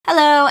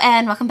Hello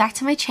and welcome back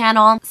to my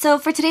channel. So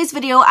for today's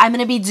video, I'm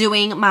going to be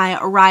doing my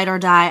ride or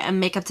die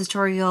makeup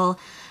tutorial.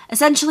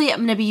 Essentially, I'm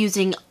going to be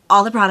using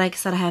all the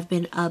products that I have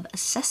been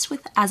obsessed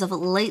with as of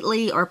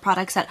lately, or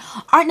products that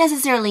aren't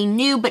necessarily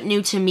new, but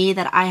new to me,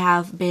 that I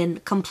have been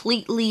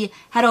completely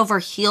head over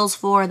heels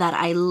for, that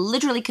I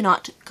literally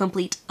cannot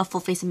complete a full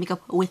face of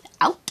makeup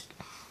without.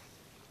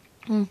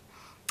 I'm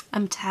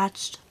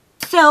attached.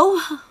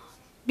 So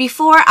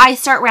before I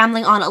start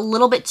rambling on a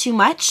little bit too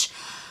much,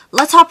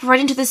 let's hop right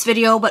into this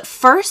video. But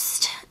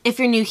first, if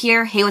you're new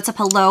here, hey, what's up?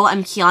 Hello,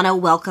 I'm Kiana.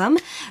 Welcome.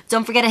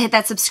 Don't forget to hit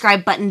that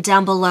subscribe button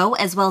down below,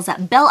 as well as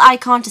that bell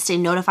icon to stay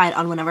notified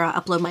on whenever I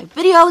upload my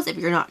videos. If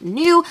you're not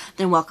new,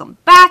 then welcome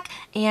back,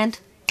 and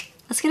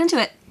let's get into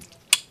it.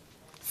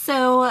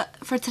 So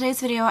for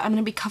today's video, I'm going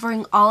to be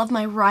covering all of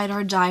my ride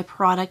or die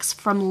products,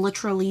 from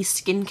literally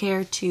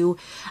skincare to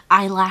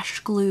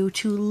eyelash glue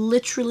to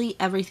literally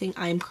everything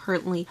I am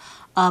currently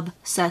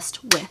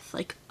obsessed with.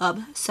 Like,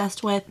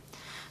 obsessed with.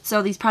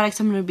 So these products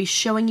I'm going to be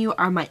showing you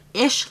are my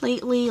ish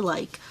lately,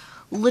 like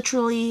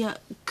literally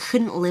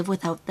couldn't live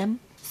without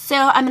them. So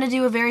I'm going to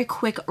do a very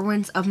quick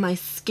rinse of my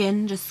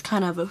skin, just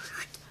kind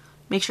of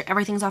make sure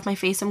everything's off my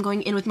face. I'm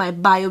going in with my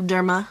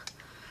Bioderma.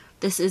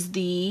 This is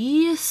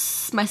the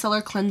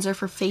micellar cleanser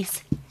for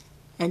face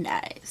and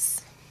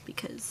eyes,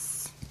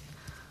 because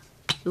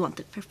we want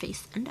it for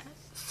face and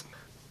eyes.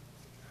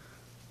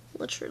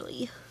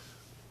 Literally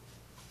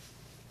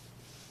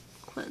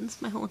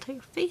cleanse my whole entire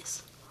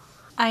face.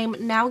 I'm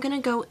now going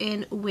to go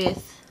in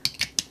with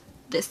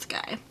this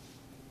guy.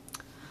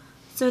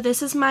 So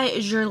this is my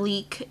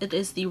Jurlique. It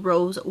is the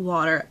Rose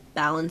Water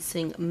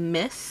Balancing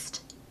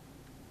Mist.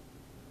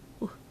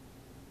 Ooh,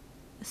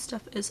 this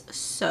stuff is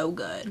so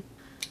good.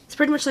 It's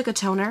pretty much like a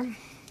toner.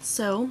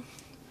 So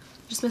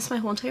just mist my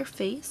whole entire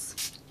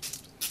face.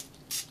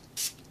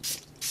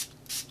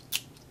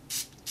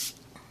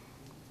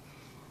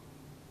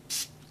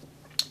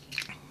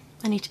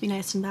 I need to be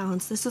nice and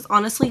balanced. This is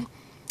honestly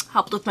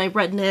helped with my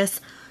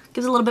redness,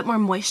 gives a little bit more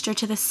moisture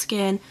to the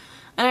skin,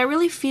 and I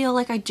really feel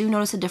like I do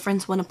notice a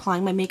difference when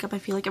applying my makeup. I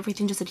feel like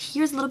everything just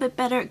adheres a little bit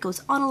better, it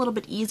goes on a little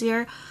bit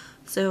easier,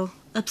 so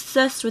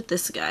obsessed with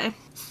this guy.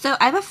 So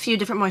I have a few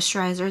different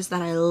moisturizers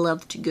that I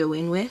love to go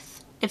in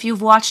with. If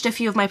you've watched a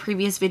few of my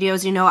previous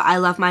videos, you know I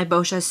love my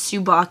Boscia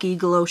Subaki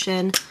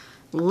Glotion.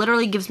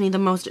 Literally gives me the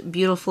most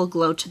beautiful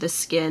glow to the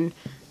skin.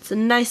 It's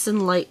nice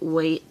and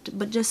lightweight,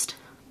 but just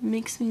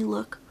makes me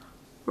look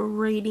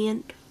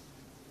radiant.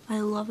 I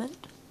love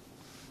it.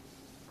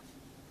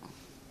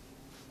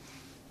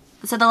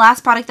 So the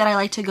last product that I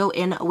like to go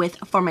in with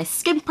for my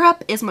skin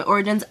prep is my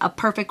Origins A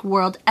Perfect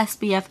World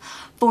SPF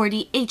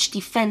 40 HD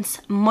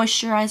Defense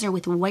Moisturizer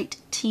with white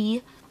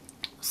tea.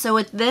 So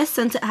with this,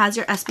 since it has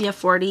your SPF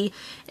 40,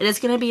 it is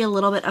going to be a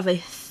little bit of a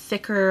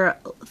thicker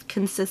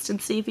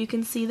consistency, if you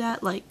can see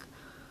that. Like,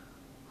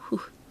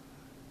 whew.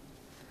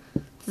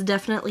 It's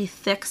definitely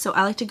thick, so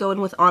I like to go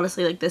in with,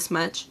 honestly, like this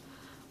much.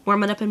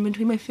 Warm it up in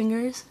between my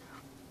fingers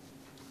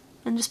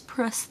and just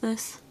press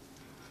this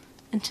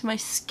into my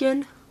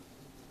skin.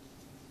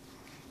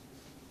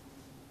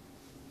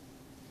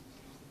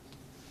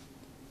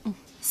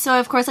 So I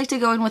of course like to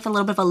go in with a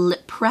little bit of a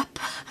lip prep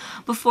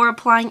before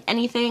applying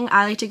anything.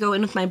 I like to go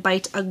in with my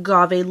Bite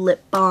Agave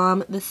Lip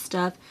Balm. This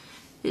stuff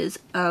is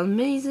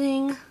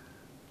amazing.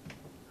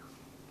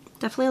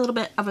 Definitely a little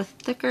bit of a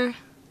thicker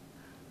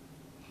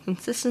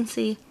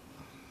consistency.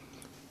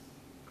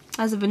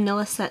 Has a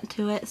vanilla scent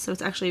to it, so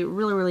it's actually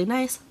really, really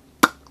nice.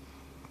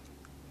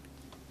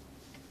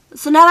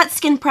 So now that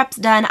skin prep's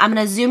done, I'm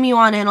going to zoom you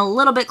on in a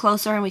little bit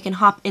closer and we can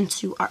hop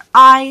into our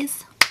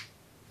eyes.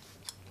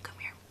 Come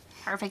here.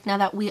 Perfect. Now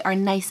that we are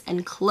nice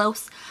and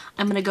close,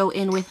 I'm going to go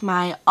in with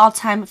my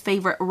all-time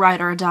favorite ride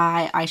or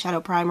die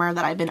eyeshadow primer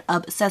that I've been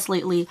obsessed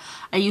lately.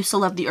 I used to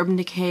love the Urban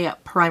Decay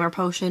Primer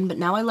Potion, but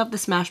now I love the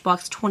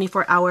Smashbox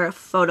 24-Hour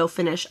Photo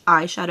Finish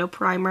Eyeshadow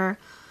Primer.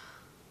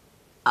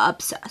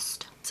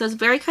 Obsessed. So it's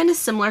very kind of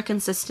similar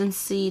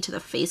consistency to the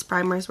face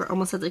primers, where it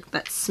almost has like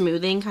that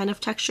smoothing kind of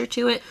texture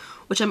to it,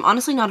 which I'm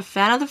honestly not a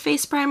fan of the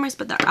face primers,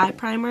 but the eye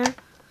primer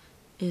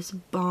is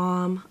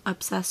bomb.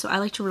 Obsessed. So I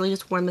like to really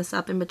just warm this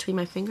up in between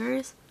my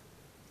fingers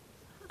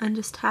and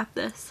just tap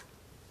this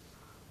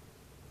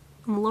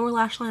on the lower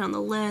lash line, on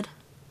the lid,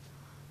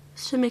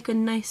 just to make a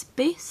nice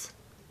base.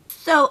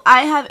 So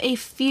I have a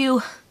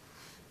few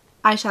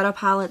eyeshadow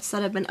palettes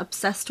that I've been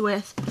obsessed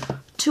with.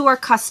 Two are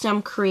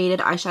custom created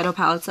eyeshadow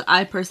palettes that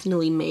I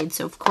personally made,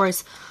 so of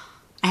course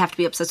I have to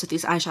be obsessed with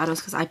these eyeshadows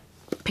because I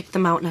picked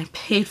them out and I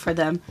paid for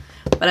them.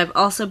 But I've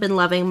also been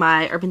loving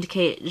my Urban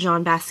Decay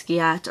Jean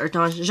Basquiat, or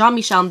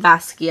Jean-Michel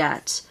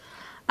Basquiat.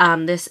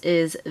 This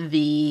is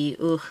the,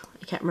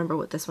 I can't remember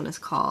what this one is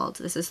called.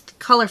 This is the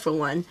colorful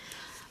one.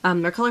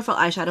 They're colorful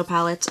eyeshadow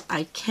palettes.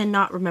 I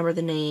cannot remember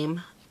the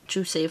name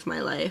to save my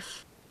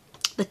life.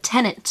 The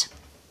Tenant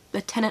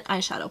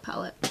eyeshadow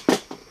palette.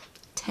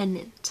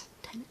 Tenant.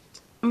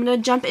 I'm going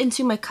to jump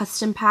into my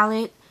custom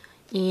palette,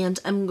 and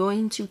I'm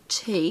going to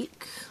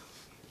take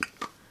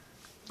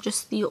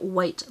just the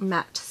white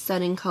matte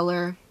setting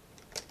color.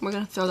 We're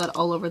going to throw that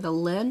all over the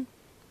lid.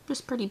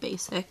 Just pretty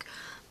basic.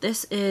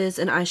 This is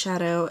an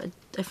eyeshadow,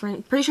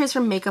 pretty sure it's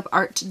from Makeup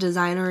Art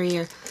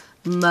Designery or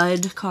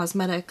Mud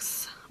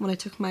Cosmetics. When I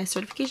took my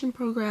certification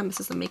program, this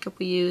is the makeup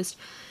we used.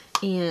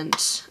 And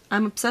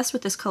I'm obsessed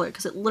with this color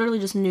because it literally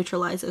just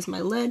neutralizes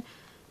my lid.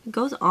 It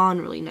goes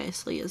on really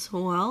nicely as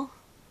well.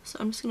 So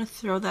I'm just going to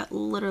throw that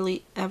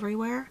literally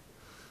everywhere.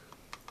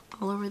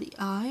 All over the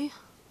eye.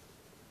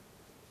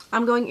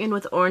 I'm going in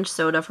with Orange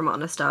Soda from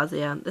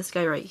Anastasia. This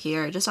guy right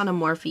here, just on a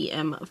Morphe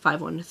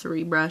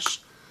M513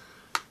 brush.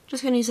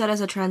 Just going to use that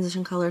as a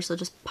transition color, so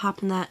just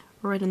popping that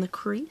right in the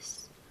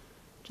crease.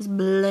 Just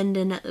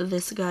blending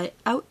this guy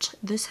out.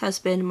 This has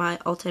been my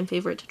all-time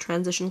favorite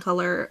transition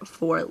color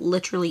for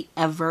literally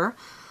ever.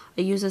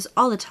 I use this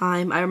all the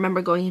time. I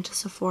remember going into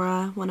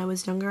Sephora when I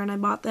was younger and I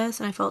bought this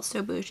and I felt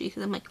so bougie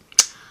because I'm like,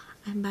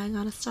 I'm buying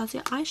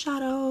Anastasia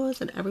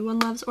eyeshadows and everyone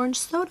loves Orange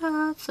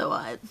Soda, so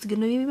it's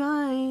gonna be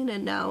mine.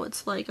 And now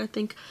it's like, I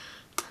think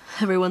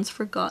everyone's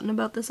forgotten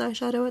about this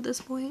eyeshadow at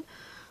this point,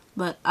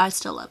 but I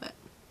still love it.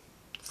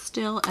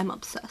 Still am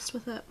obsessed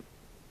with it.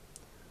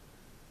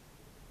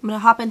 I'm going to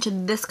hop into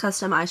this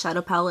custom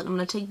eyeshadow palette. I'm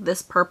going to take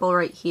this purple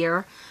right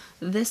here.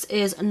 This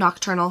is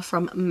Nocturnal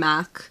from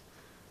MAC.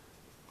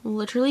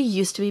 Literally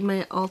used to be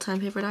my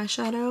all-time favorite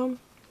eyeshadow.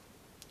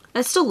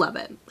 I still love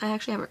it. I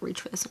actually haven't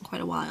reached for this in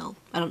quite a while.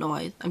 I don't know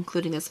why I'm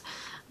including this,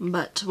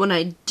 but when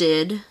I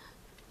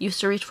used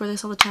to reach for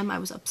this all the time, I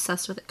was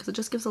obsessed with it because it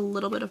just gives a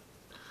little bit of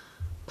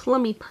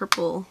plummy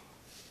purple,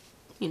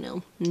 you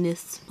know,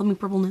 plummy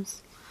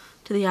purpleness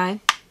to the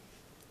eye.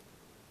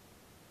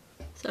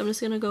 So I'm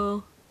just going to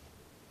go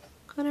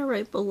kind of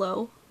right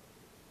below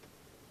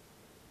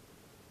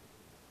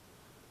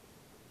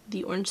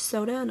the Orange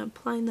Soda and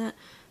applying that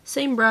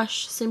same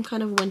brush, same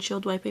kind of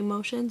windshield wiping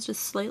motions,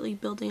 just slightly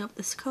building up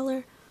this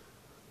color.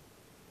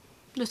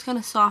 Just kind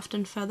of soft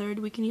and feathered.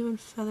 We can even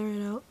feather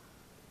it out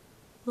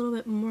a little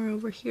bit more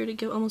over here to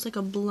give almost like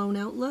a blown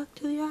out look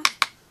to the eye.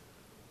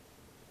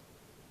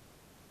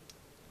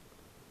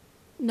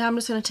 Now I'm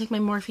just going to take my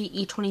Morphe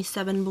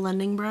E27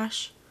 blending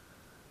brush.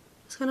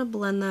 Just going to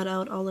blend that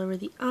out all over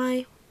the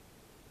eye.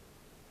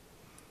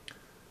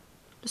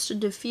 Just to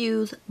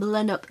diffuse,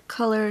 blend out the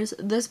colors.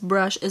 This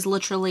brush is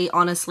literally,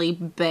 honestly,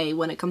 bae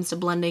when it comes to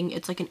blending.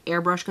 It's like an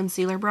airbrush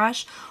concealer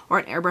brush or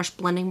an airbrush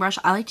blending brush.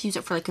 I like to use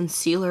it for like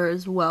concealer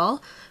as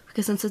well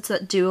because since it's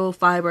that duo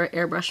fiber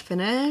airbrush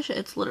finish,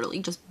 it's literally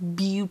just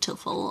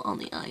beautiful on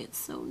the eye. It's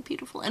so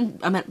beautiful. And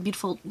I meant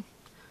beautiful,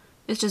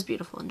 it's just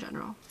beautiful in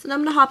general. So now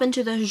I'm going to hop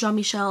into the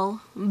Jean-Michel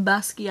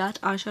Basquiat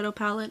eyeshadow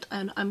palette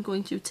and I'm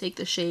going to take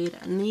the shade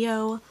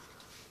Neo,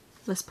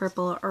 this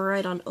purple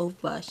right on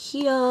over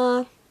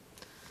here.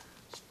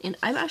 And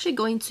I'm actually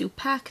going to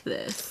pack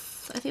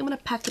this. I think I'm going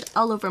to pack it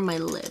all over my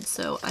lid.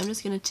 So I'm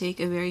just going to take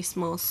a very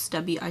small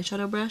stubby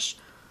eyeshadow brush,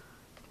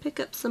 pick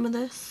up some of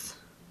this,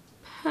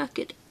 pack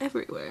it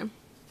everywhere.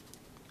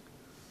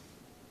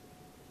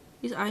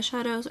 These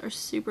eyeshadows are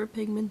super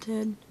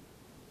pigmented.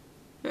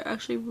 They're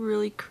actually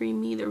really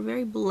creamy. They're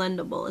very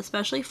blendable,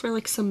 especially for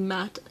like some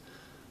matte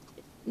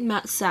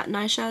satin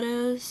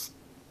eyeshadows.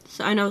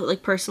 So I know,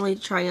 like, personally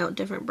trying out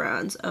different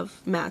brands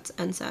of mattes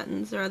and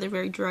satins. They're either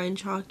very dry and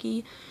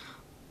chalky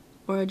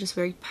or just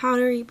very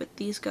powdery, but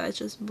these guys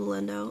just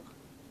blend out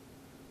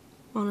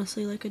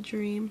honestly like a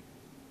dream.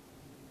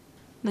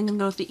 Then I'm going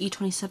to go with the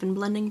E27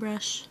 blending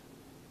brush.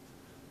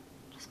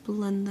 Just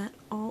blend that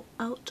all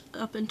out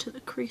up into the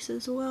crease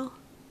as well.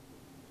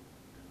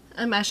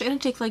 I'm actually going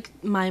to take like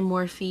my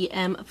Morphe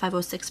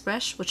M506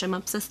 brush, which I'm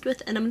obsessed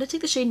with, and I'm going to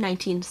take the shade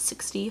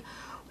 1960,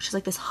 which is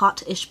like this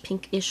hot-ish,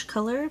 pink-ish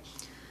color.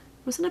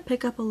 I'm just going to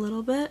pick up a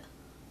little bit.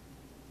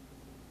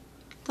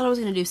 Thought I was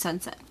going to do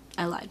Sunset.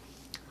 I lied.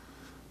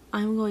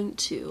 I'm going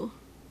to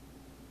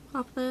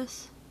pop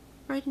this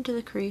right into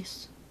the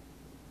crease.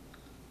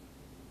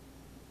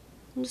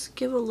 And just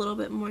give a little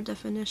bit more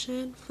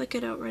definition. Flick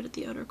it out right at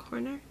the outer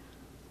corner.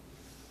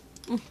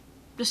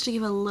 Just to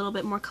give a little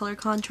bit more color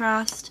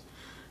contrast.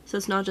 So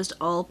it's not just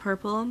all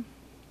purple. And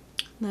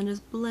then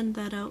just blend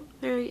that out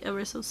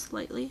ever so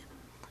slightly.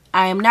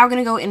 I am now going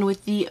to go in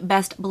with the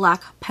best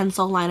black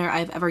pencil liner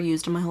I've ever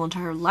used in my whole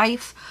entire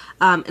life.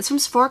 It's from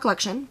Sephora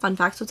Collection. Fun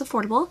fact, so it's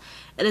affordable.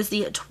 It is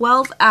the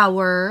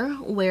 12-Hour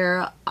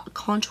Wear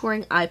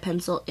Contouring Eye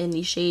Pencil in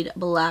the shade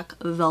Black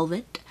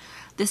Velvet.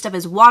 This stuff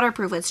is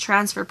waterproof, it's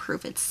transfer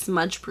proof, it's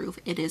smudge proof.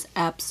 It is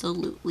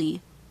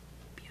absolutely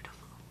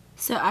beautiful.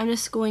 So I'm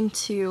just going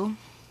to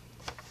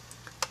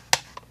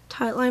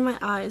tightline my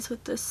eyes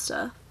with this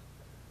stuff.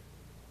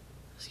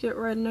 Just get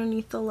right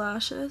underneath the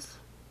lashes.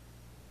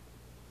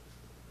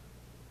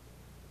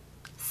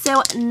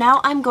 So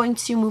now I'm going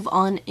to move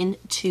on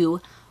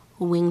into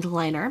winged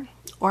liner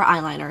or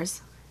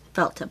eyeliners,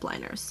 felt tip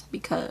liners,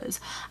 because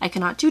I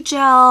cannot do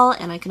gel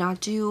and I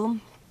cannot do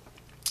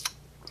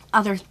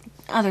other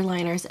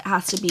liners. It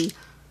has to be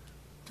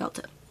felt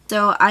tip.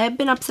 So I have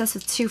been obsessed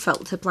with two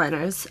felt tip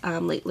liners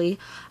lately.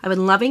 I've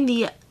been loving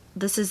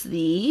this is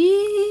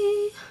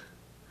the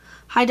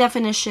High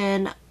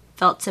Definition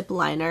Felt Tip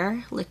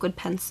Liner liquid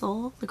pen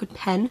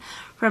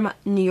from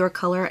New York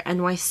Color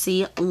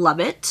NYC.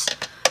 Love it.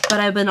 But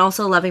I've been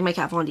also loving my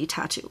Kat Von D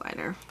tattoo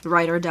liner,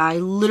 Ride or Die.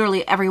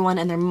 Literally everyone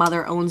and their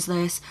mother owns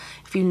this.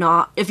 If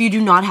you do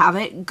not have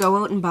it,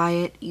 go out and buy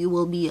it. You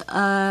will be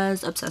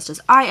as obsessed as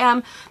I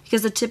am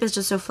because the tip is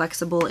just so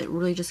flexible. It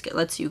really just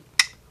lets you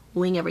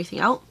wing everything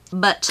out.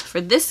 But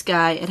for this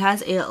guy, it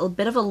has a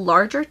bit of a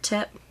larger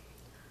tip.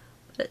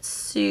 But it's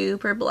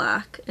super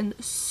black and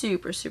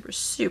super, super,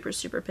 super,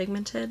 super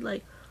pigmented.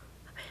 Like,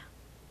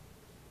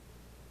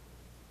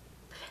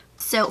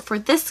 so for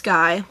this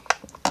guy,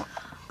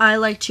 I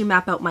like to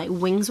map out my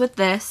wings with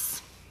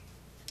this,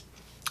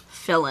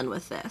 fill in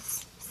with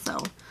this. So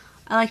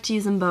I like to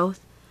use them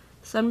both.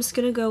 So I'm just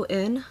gonna go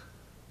in,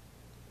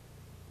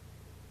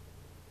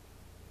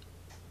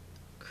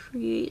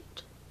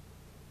 create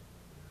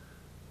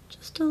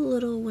just a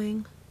little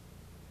wing.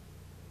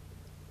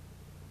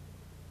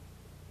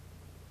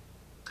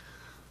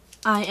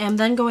 I am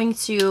then going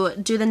to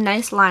do the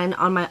nice line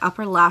on my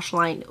upper lash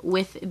line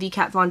with the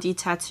Kat Von D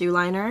tattoo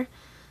liner.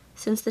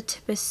 Since the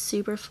tip is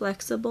super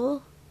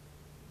flexible,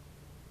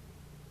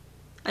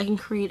 I can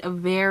create a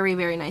very,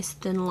 very nice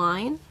thin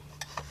line.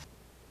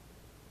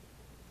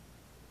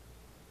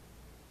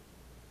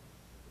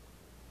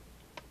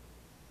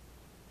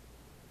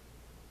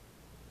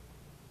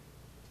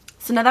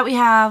 So now that we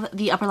have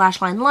the upper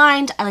lash line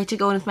lined, I like to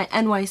go in with my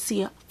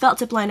NYC felt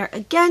tip liner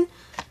again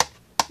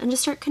and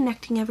just start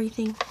connecting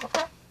everything.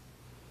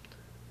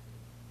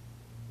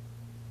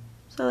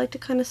 So I like to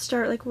kind of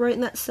start like right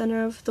in that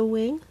center of the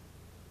wing,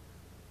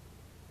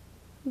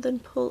 then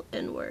pull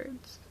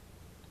inwards.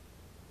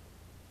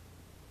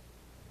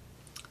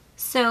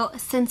 So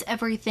since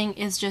everything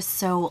is just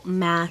so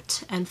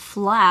matte and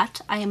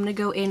flat, I am going to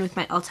go in with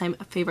my all-time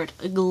favorite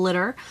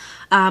glitter.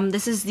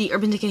 This is the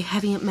Urban Decay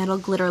Heavy Metal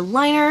Glitter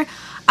Liner.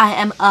 I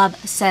am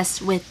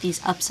obsessed with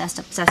these. Obsessed.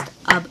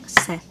 I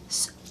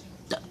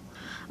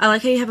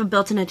like how you have a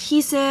built-in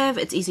adhesive.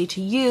 It's easy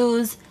to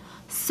use.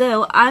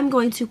 So I'm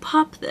going to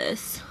pop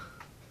this.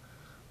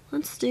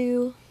 Let's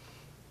do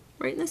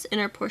right in this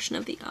inner portion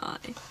of the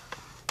eye.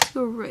 Let's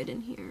go right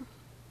in here.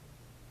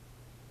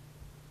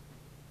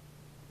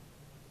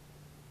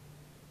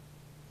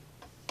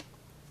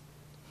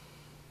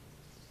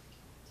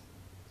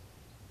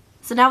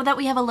 So now that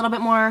we have a little bit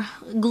more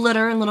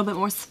glitter and a little bit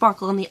more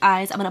sparkle in the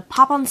eyes, I'm going to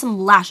pop on some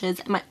lashes.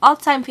 And my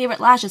all-time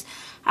favorite lashes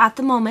at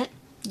the moment,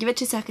 give it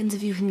 2 seconds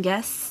if you can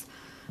guess,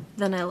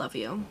 then I love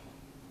you.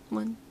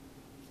 1,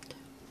 2.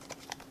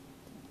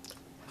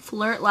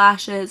 Flirt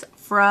lashes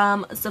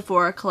from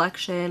Sephora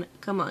collection.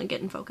 Come on,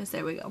 get in focus.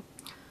 There we go.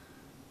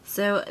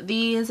 So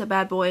these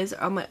bad boys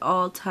are my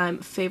all-time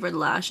favorite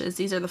lashes.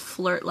 These are the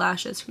Flirt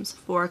lashes from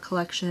Sephora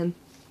collection.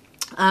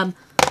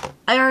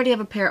 I already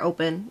have a pair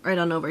open right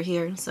on over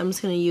here, so I'm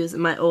just going to use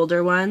my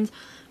older ones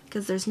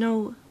because there's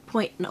no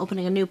point in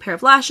opening a new pair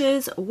of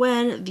lashes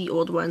when the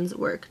old ones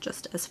work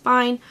just as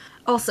fine.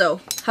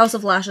 Also, House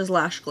of Lashes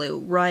lash glue,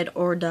 Ride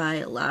or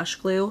Die lash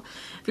glue.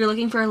 If you're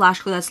looking for a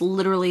lash glue that's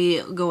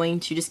literally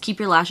going to just keep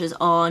your lashes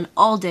on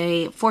all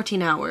day,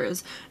 14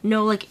 hours,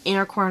 no like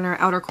inner corner,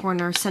 outer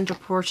corner, center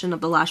portion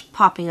of the lash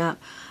popping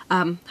up,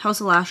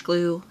 House of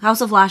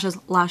Lashes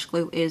lash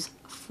glue is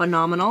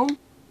phenomenal.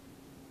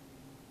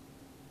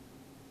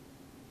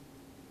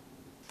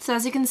 So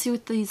as you can see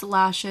with these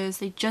lashes,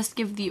 they just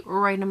give the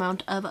right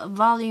amount of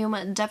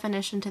volume,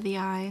 definition to the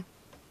eye.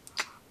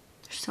 They're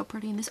so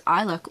pretty. And this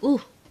eye look,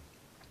 ooh,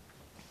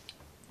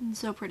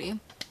 so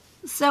pretty.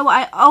 So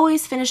I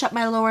always finish up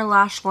my lower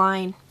lash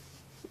line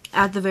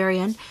at the very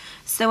end.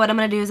 So what I'm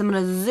going to do is I'm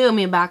going to zoom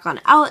you back on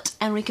out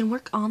and we can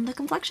work on the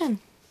complexion.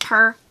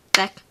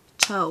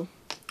 Perfecto.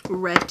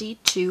 Ready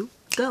to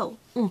go.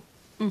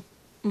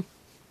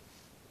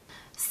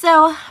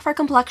 So for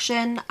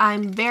complexion,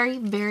 I'm very,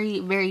 very,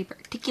 very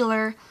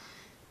particular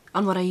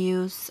on what I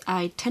use.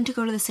 I tend to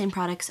go to the same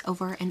products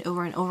over and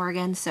over and over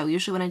again. So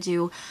usually when I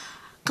do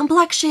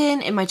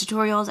complexion in my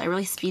tutorials, I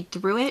really speed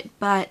through it.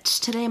 But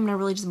today I'm going to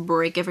really just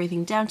break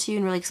everything down to you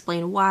and really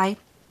explain why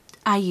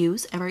I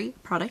use every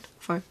product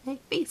for my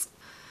face.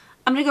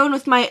 I'm going to go in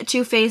with my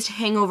Too Faced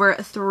Hangover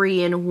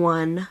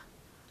 3-in-1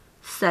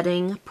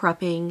 setting,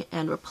 prepping,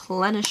 and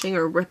replenishing,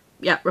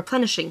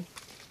 replenishing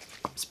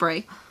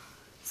spray.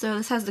 So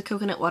this has the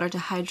coconut water to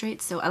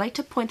hydrate, so I like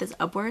to point this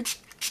upwards.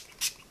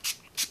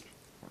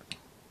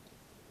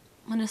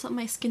 I'm gonna just let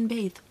my skin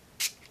bathe.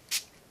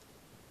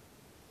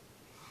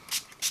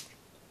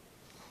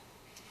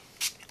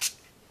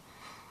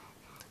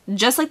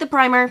 Just like the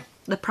primer,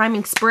 the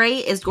priming spray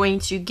is going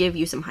to give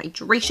you some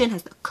hydration,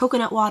 has the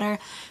coconut water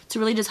to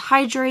really just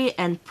hydrate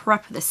and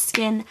prep the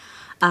skin.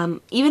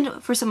 Even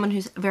for someone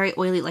who's very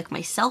oily like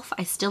myself,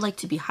 I still like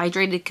to be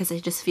hydrated because I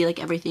just feel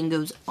like everything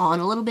goes on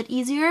a little bit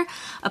easier,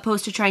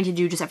 opposed to trying to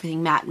do just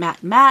everything matte,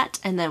 matte, matte,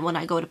 and then when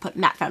I go to put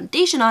matte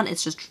foundation on,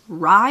 it's just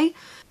dry.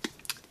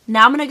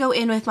 Now I'm going to go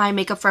in with my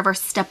Makeup Forever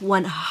Step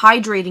 1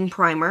 Hydrating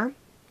Primer.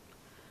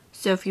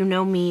 So if you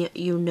know me,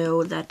 you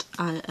know that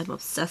I am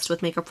obsessed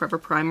with Makeup Forever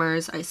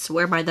primers. I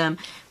swear by them.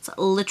 It's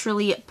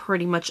literally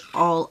pretty much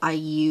all I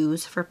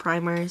use for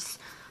primers,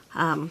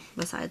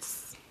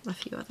 besides a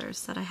few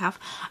others that I have.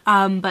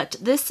 But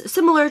this,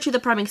 similar to the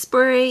priming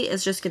spray,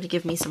 is just going to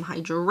give me some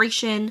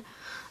hydration.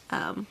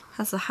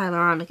 Has the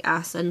hyaluronic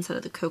acid instead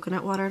of the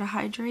coconut water to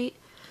hydrate.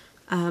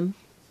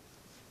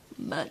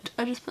 But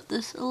I just put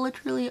this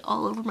literally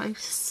all over my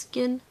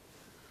skin.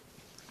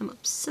 I'm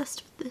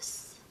obsessed with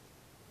this.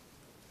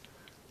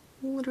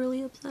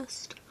 Literally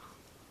obsessed.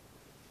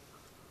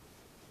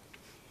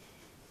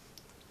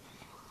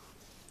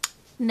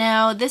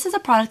 Now, this is a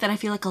product that I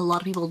feel like a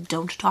lot of people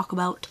don't talk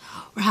about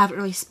or haven't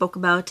really spoke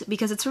about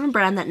because it's from a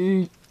brand that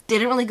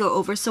didn't really go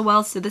over so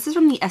well. So this is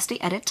from the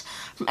Estee Edit,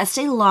 from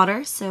Estee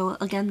Lauder. So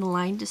again, the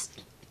line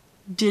just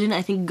didn't,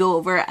 I think, go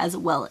over as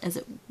well as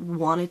it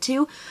wanted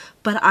to.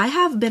 But I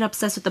have been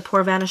obsessed with the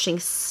Pore Vanishing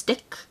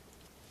Stick.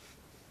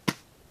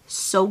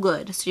 So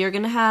good. So you're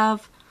going to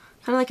have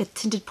kind of like a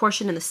tinted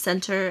portion in the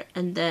center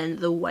and then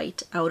the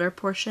white outer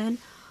portion.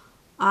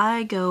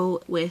 I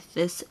go with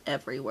this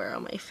everywhere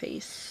on my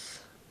face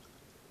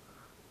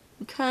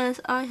because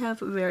I have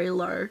very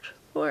large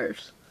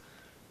pores.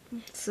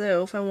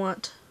 So if I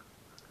want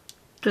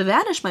to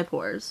vanish my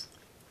pores,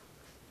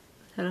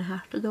 then I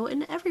have to go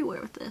in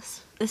everywhere with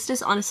this. This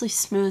just honestly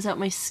smooths out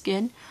my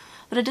skin,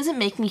 but it doesn't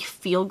make me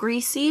feel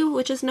greasy,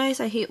 which is nice.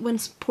 I hate when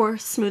pore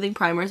smoothing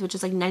primers, which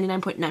is like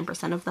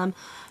 99.9% of them,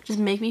 just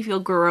make me feel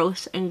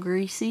gross and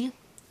greasy.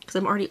 Because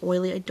I'm already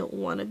oily, I don't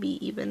want to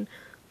be even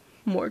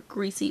more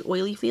greasy,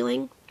 oily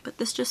feeling. But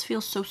this just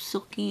feels so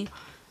silky,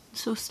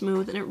 so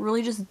smooth, and it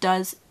really just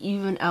does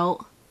even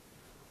out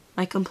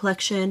my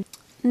complexion.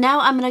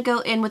 Now I'm going to go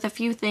in with a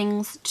few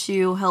things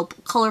to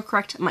help color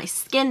correct my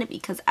skin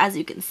because as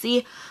you can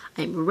see,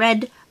 I'm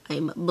red,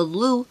 I'm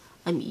blue,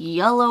 I'm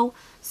yellow.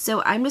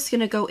 So I'm just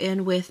going to go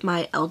in with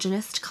my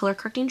Algenist color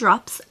correcting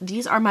drops.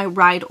 These are my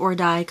ride or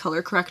die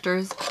color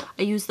correctors.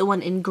 I use the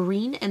one in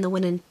green and the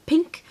one in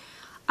pink.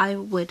 I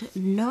would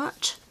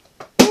not,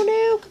 oh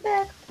no, come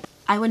back.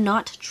 I would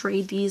not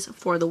trade these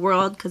for the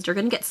world because you're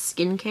going to get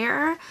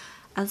skincare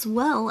as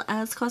well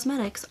as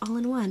cosmetics all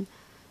in one.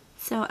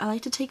 So I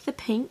like to take the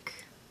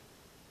pink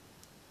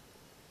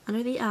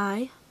under the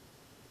eye.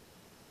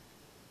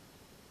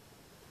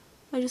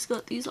 I just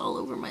got these all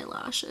over my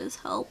lashes,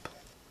 help.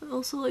 I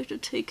also like to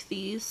take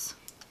these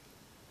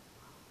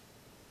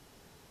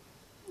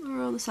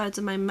around the sides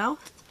of my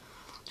mouth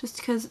just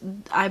because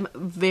I'm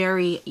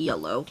very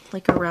yellow,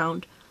 like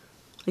around,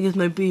 I guess,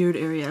 my beard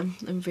area.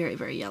 I'm very,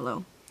 very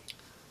yellow.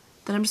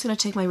 Then I'm just going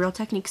to take my Real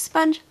Technique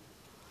sponge.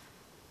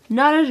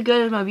 Not as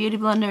good as my Beauty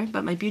Blender,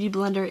 but my Beauty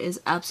Blender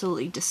is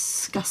absolutely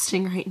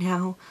disgusting right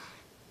now.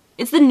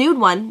 It's the nude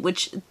one,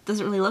 which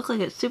doesn't really look like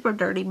it's super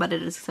dirty, but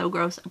it is so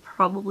gross. I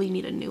probably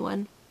need a new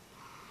one.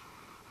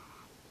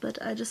 But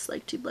I just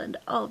like to blend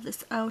all of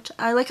this out.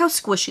 I like how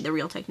squishy the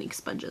Real Technique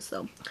sponge is,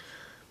 though.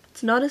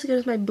 It's not as good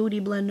as my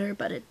Beauty Blender,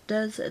 but it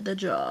does the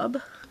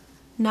job.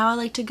 Now I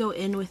like to go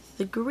in with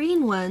the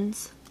green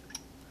ones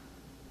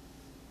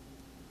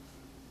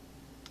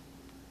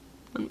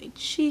on my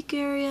cheek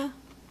area.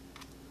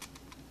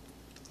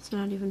 It's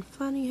not even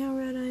funny how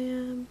red I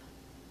am.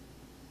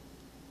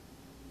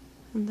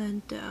 And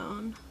then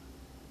down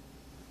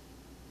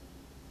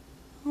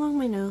along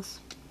my nose.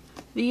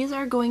 These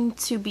are going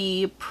to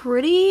be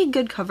pretty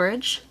good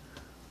coverage,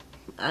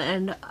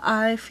 and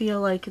I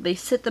feel like they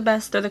sit the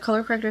best. They're the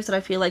color correctors that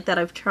I feel like that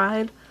I've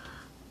tried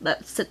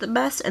that sit the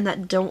best and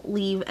that don't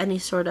leave any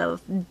sort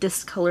of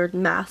discolored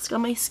mask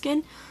on my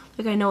skin.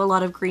 Like, I know a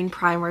lot of green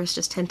primers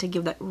just tend to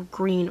give that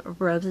green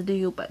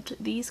residue, but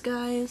these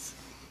guys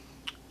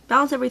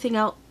balance everything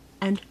out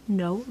and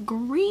no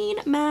green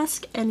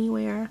mask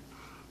anywhere.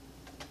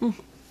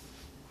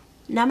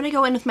 Now I'm going to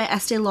go in with my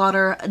Estee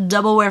Lauder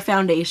Double Wear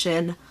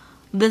Foundation.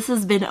 This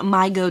has been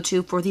my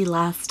go-to for the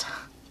last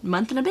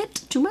month and a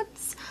bit, 2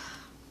 months.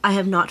 I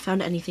have not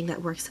found anything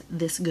that works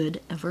this good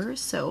ever,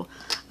 so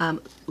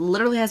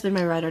literally has been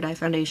my ride or die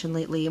foundation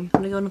lately. I'm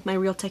going to go in with my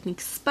Real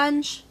Technique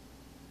sponge.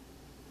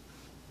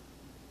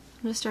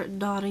 I'm going to start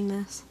dotting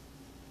this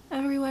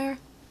everywhere.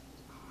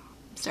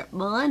 Start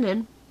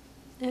blending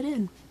it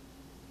in.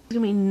 It's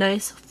going to be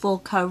nice, full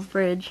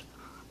coverage,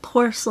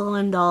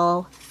 porcelain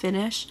doll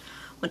finish.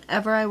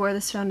 Whenever I wear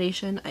this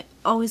foundation, I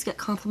always get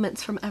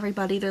compliments from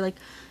everybody. They're like,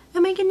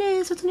 oh my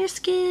goodness, what's on your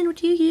skin? What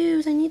do you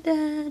use? I need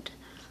that.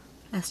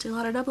 Estee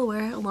Lauder Double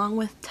Wear, along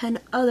with 10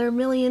 other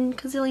million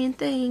gazillion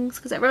things,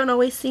 because everyone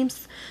always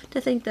seems to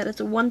think that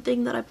it's one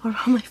thing that I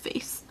put on my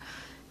face.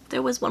 If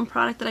there was one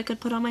product that I could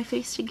put on my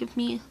face to give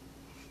me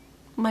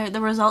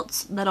the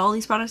results that all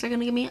these products are going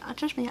to give me,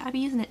 trust me, I'd be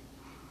using it.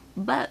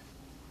 But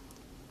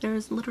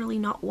there's literally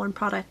not one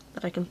product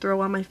that I can throw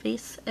on my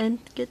face and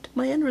get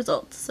my end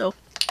results. So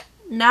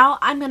now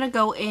I'm going to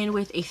go in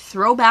with a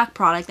throwback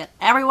product that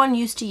everyone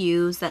used to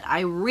use that I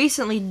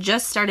recently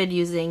just started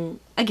using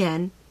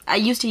again. I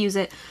used to use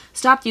it,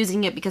 stopped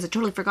using it because I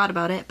totally forgot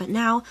about it, but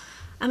now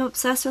I'm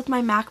obsessed with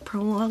my MAC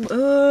Pro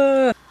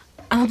Longwear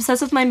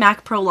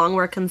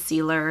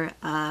Concealer.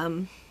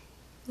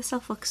 This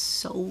stuff looks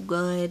so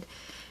good.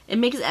 It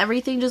makes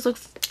everything just look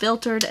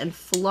filtered and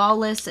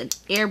flawless and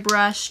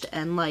airbrushed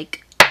and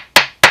like,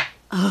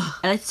 I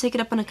like to take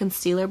it up on a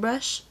concealer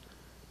brush.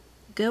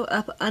 go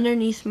up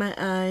underneath my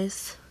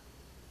eyes,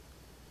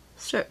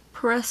 start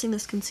pressing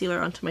this concealer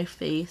onto my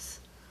face.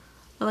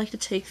 I like to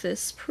take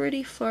this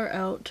pretty far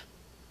out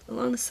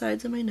along the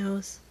sides of my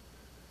nose.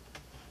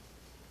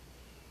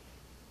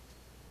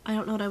 I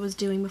don't know what I was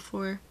doing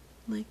before.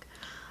 Like,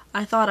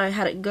 I thought I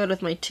had it good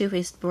with my Too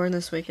Faced Born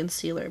This Way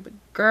concealer, but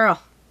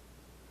girl,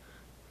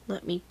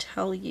 let me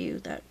tell you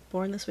that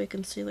Born This Way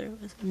concealer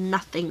was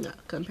nothing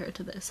compared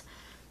to this.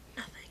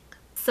 Nothing.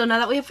 So now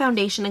that we have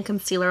foundation and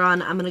concealer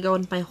on, I'm going to go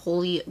into my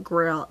Holy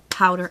Grail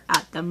powder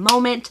at the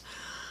moment.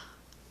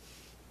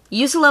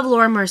 Used to love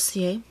Laura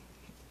Mercier,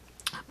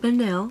 but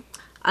now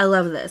I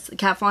love this.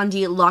 Kat Von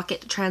D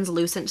Lock-It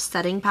Translucent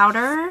Setting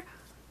Powder.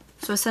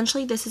 So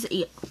essentially this is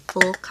a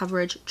full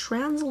coverage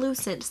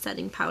translucent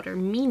setting powder,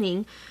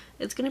 meaning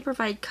it's going to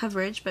provide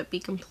coverage but be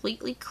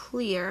completely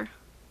clear,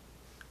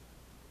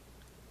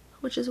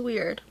 which is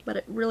weird, but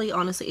it really,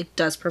 honestly, it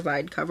does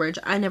provide coverage.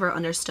 I never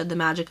understood the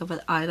magic of it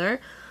either,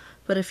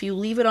 but if you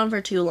leave it on for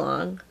too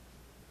long,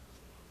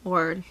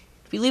 or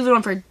if you leave it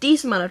on for a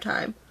decent amount of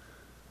time,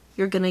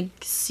 you're going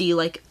to see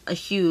like a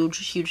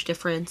huge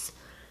difference.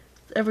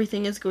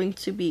 Everything is going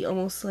to be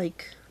almost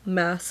like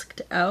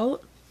masked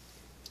out,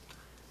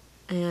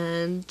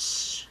 and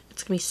it's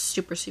going to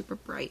be super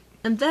bright.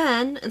 And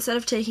then, instead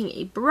of taking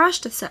a brush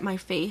to set my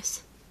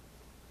face,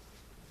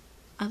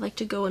 I like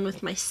to go in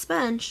with my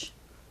sponge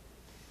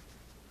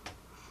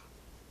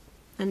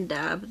and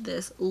dab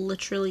this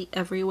literally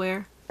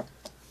everywhere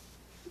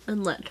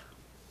and let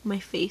my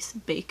face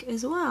bake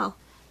as well.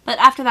 But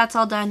after that's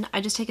all done,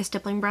 I just take a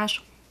stippling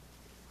brush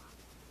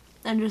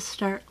and just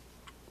start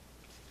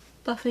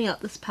buffing out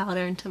this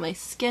powder into my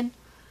skin.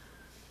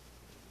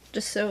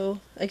 Just so,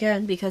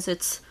 again, because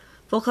it's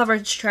full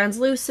coverage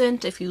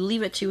translucent, if you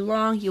leave it too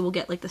long, you will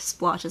get like the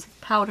splotches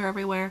of powder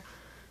everywhere.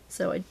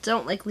 So I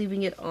don't like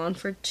leaving it on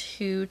for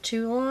too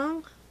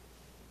long.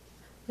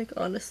 Like,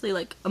 honestly,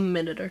 like a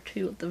minute or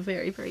two at the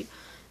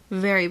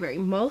very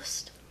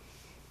most.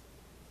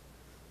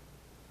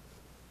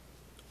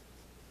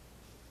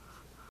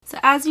 So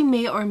as you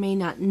may or may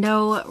not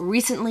know,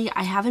 recently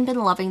I haven't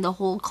been loving the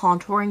whole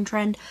contouring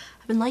trend.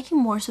 I've been liking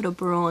more so to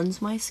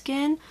bronze my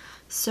skin.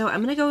 So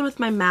I'm going to go in with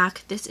my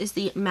MAC. This is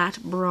the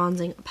Matte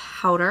Bronzing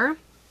Powder.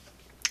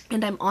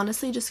 And I'm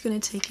honestly just going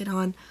to take it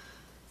on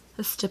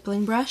a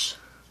stippling brush.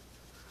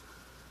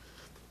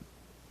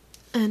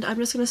 And I'm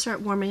just going to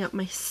start warming up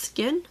my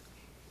skin.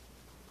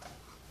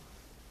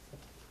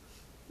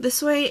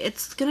 This way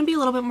it's going to be a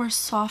little bit more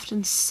soft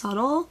and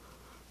subtle,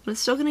 but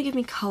it's still going to give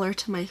me color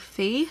to my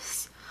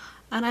face.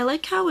 And I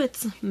like how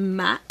it's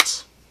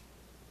matte.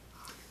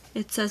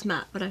 It says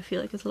matte, but I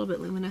feel like it's a little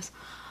bit luminous.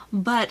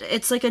 But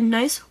it's like a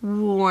nice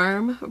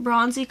warm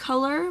bronzy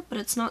color, but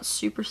it's not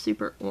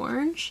super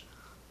orange,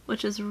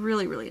 which is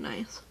really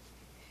nice.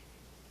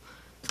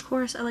 Of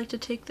course, I like to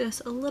take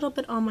this a little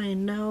bit on my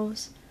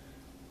nose.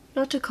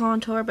 Not to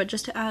contour, but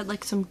just to add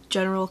like some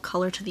general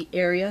color to the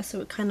area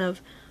so it kind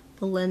of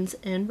blends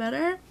in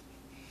better.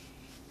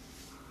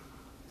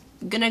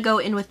 I'm gonna go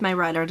in with my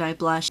Ride or Die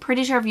blush.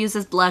 Pretty sure I've used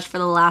this blush for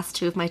the last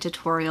two of my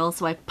tutorials,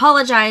 so I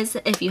apologize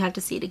if you have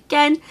to see it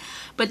again,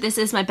 but this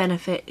is my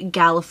Benefit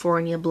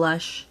California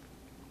blush.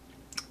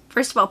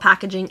 First of all,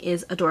 packaging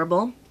is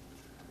adorable.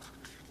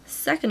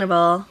 Second of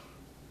all,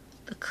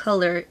 the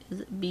color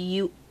is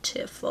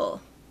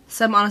beautiful.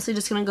 So I'm honestly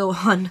just gonna go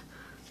on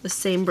the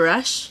same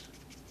brush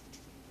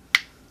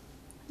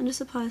and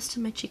just apply this to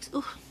my cheeks.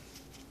 Ooh.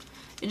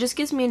 It just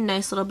gives me a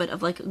nice little bit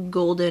of like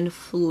golden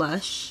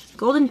flush,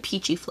 golden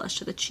peachy flush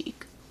to the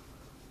cheek.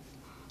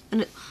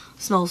 And it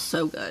smells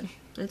so good.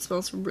 It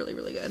smells really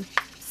good.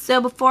 So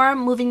before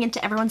moving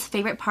into everyone's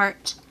favorite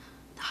part,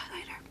 the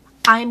highlighter,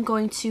 I'm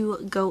going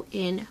to go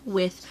in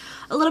with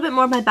a little bit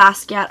more of my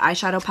Basquiat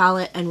eyeshadow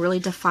palette and really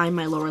define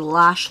my lower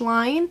lash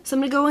line. So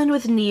I'm going to go in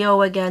with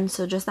Neo again,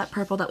 so just that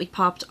purple that we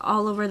popped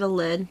all over the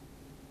lid.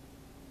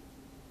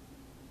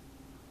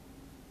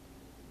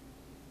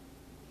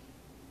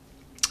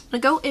 I'm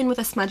going to go in with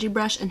a smudgy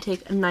brush and take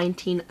a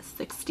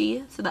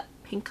 1960, so that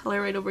pink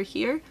color right over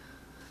here.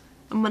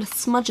 I'm going to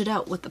smudge it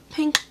out with the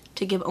pink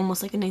to give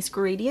almost like a nice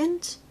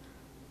gradient.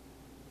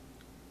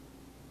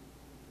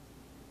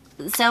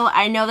 So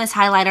I know this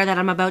highlighter that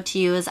I'm about to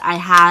use I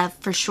have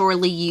for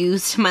surely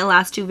used in my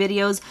last two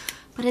videos,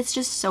 but it's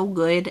just so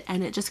good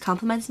and it just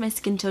complements my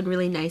skin tone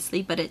really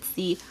nicely. But it's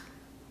the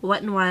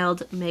Wet n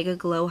Wild Mega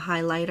Glow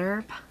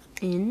Highlighter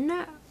in,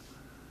 I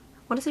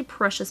want to say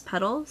Precious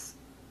Petals.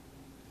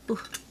 Ooh,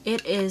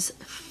 it is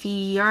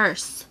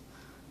fierce.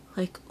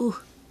 Like, ooh.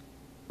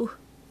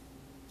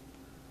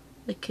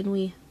 Like, can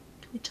we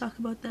talk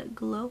about that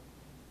glow?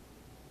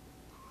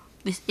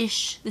 This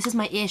is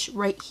my ish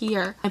right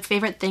here. My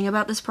favorite thing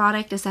about this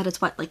product is that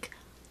it's what, like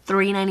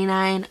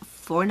 $3.99,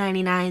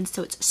 $4.99,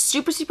 so it's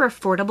super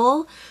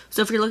affordable.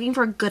 So if you're looking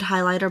for a good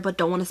highlighter but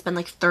don't want to spend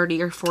like $30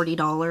 or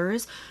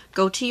 $40,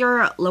 go to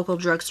your local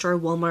drugstore,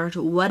 Walmart,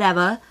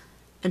 whatever,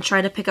 and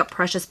try to pick up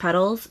Precious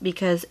Petals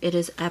because it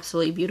is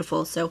absolutely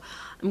beautiful. So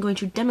I'm going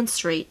to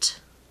demonstrate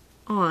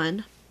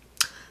on,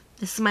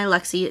 this is my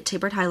Lexi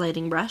tapered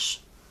highlighting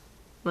brush.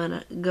 I'm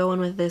gonna go in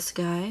with this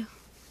guy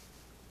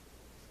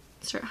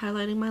start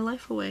highlighting my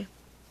life away.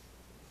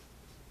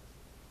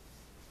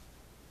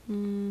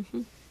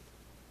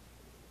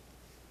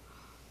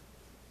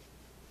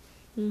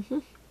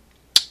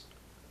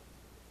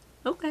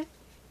 Okay,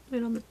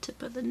 right on the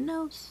tip of the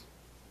nose,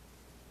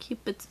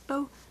 Cupid's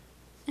bow,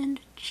 and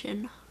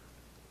chin.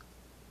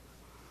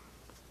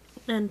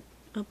 And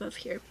above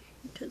here,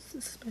 because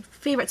this is my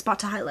favorite spot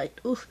to highlight.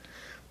 Ooh,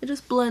 it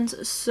just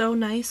blends so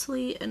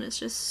nicely and it's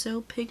just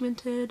so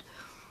pigmented.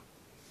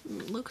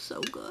 It looks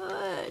so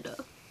good.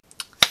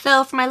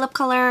 So for my lip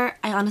color,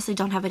 I honestly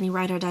don't have any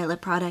Ride or Die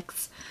lip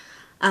products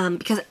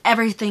because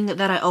everything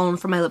that I own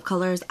for my lip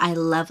colors I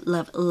love,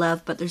 love,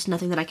 love, but there's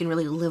nothing that I can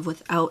really live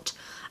without.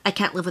 I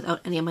can't live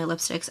without any of my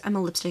lipsticks. I'm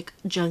a lipstick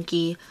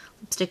junkie,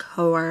 lipstick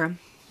whore.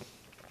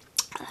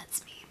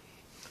 That's me.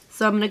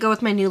 So I'm going to go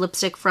with my new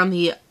lipstick from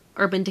the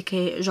Urban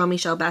Decay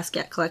Jean-Michel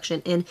Basquiat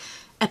collection in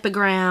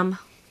Epigram.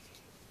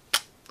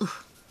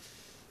 Oof.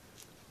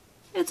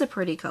 It's a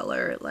pretty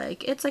color.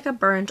 Like, it's like a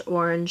burnt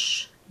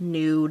orange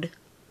nude.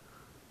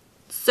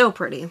 So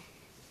pretty.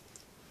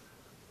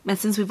 And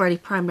since we've already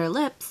primed our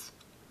lips,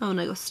 I'm going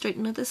to go straight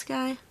into this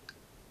guy.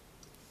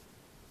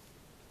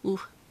 Ooh.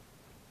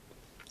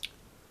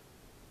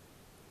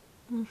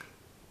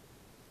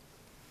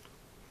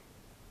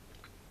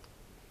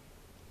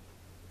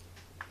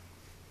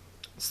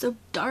 So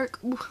dark.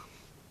 Ooh.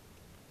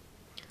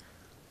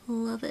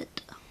 Love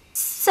it.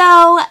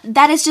 So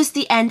that is just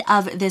the end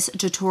of this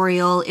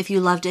tutorial. If you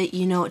loved it,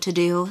 you know what to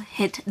do.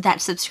 Hit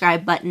that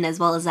subscribe button as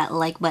well as that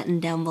like button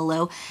down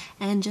below.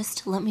 And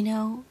just let me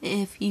know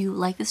if you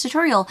like this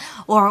tutorial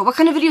or what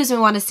kind of videos you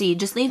want to see.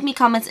 Just leave me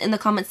comments in the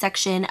comment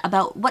section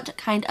about what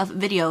kind of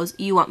videos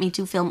you want me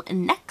to film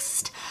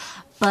next.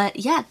 But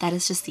yeah, that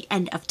is just the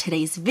end of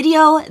today's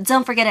video.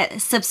 Don't forget to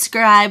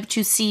subscribe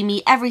to see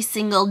me every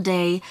single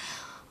day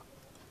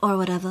or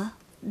whatever.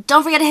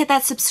 Don't forget to hit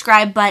that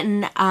subscribe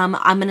button. I'm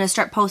going to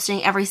start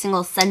posting every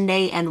single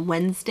Sunday and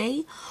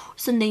Wednesday.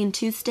 Sunday and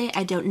Tuesday,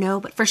 I don't know.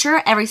 But for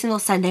sure, every single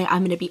Sunday, I'm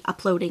going to be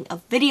uploading a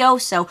video.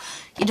 So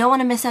you don't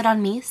want to miss out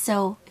on me.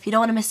 So if you don't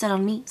want to miss out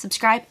on me,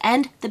 subscribe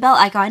and the bell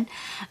icon.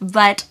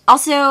 But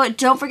also,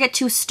 don't forget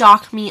to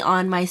stalk me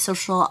on my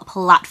social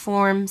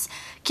platforms.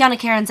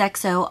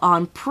 KianaCairnsxo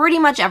on pretty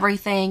much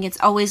everything. It's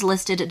always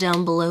listed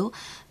down below.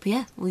 But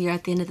yeah, we are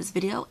at the end of this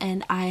video.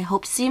 And I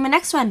hope to see you in my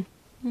next one.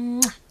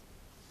 Mwah.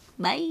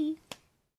 Bye.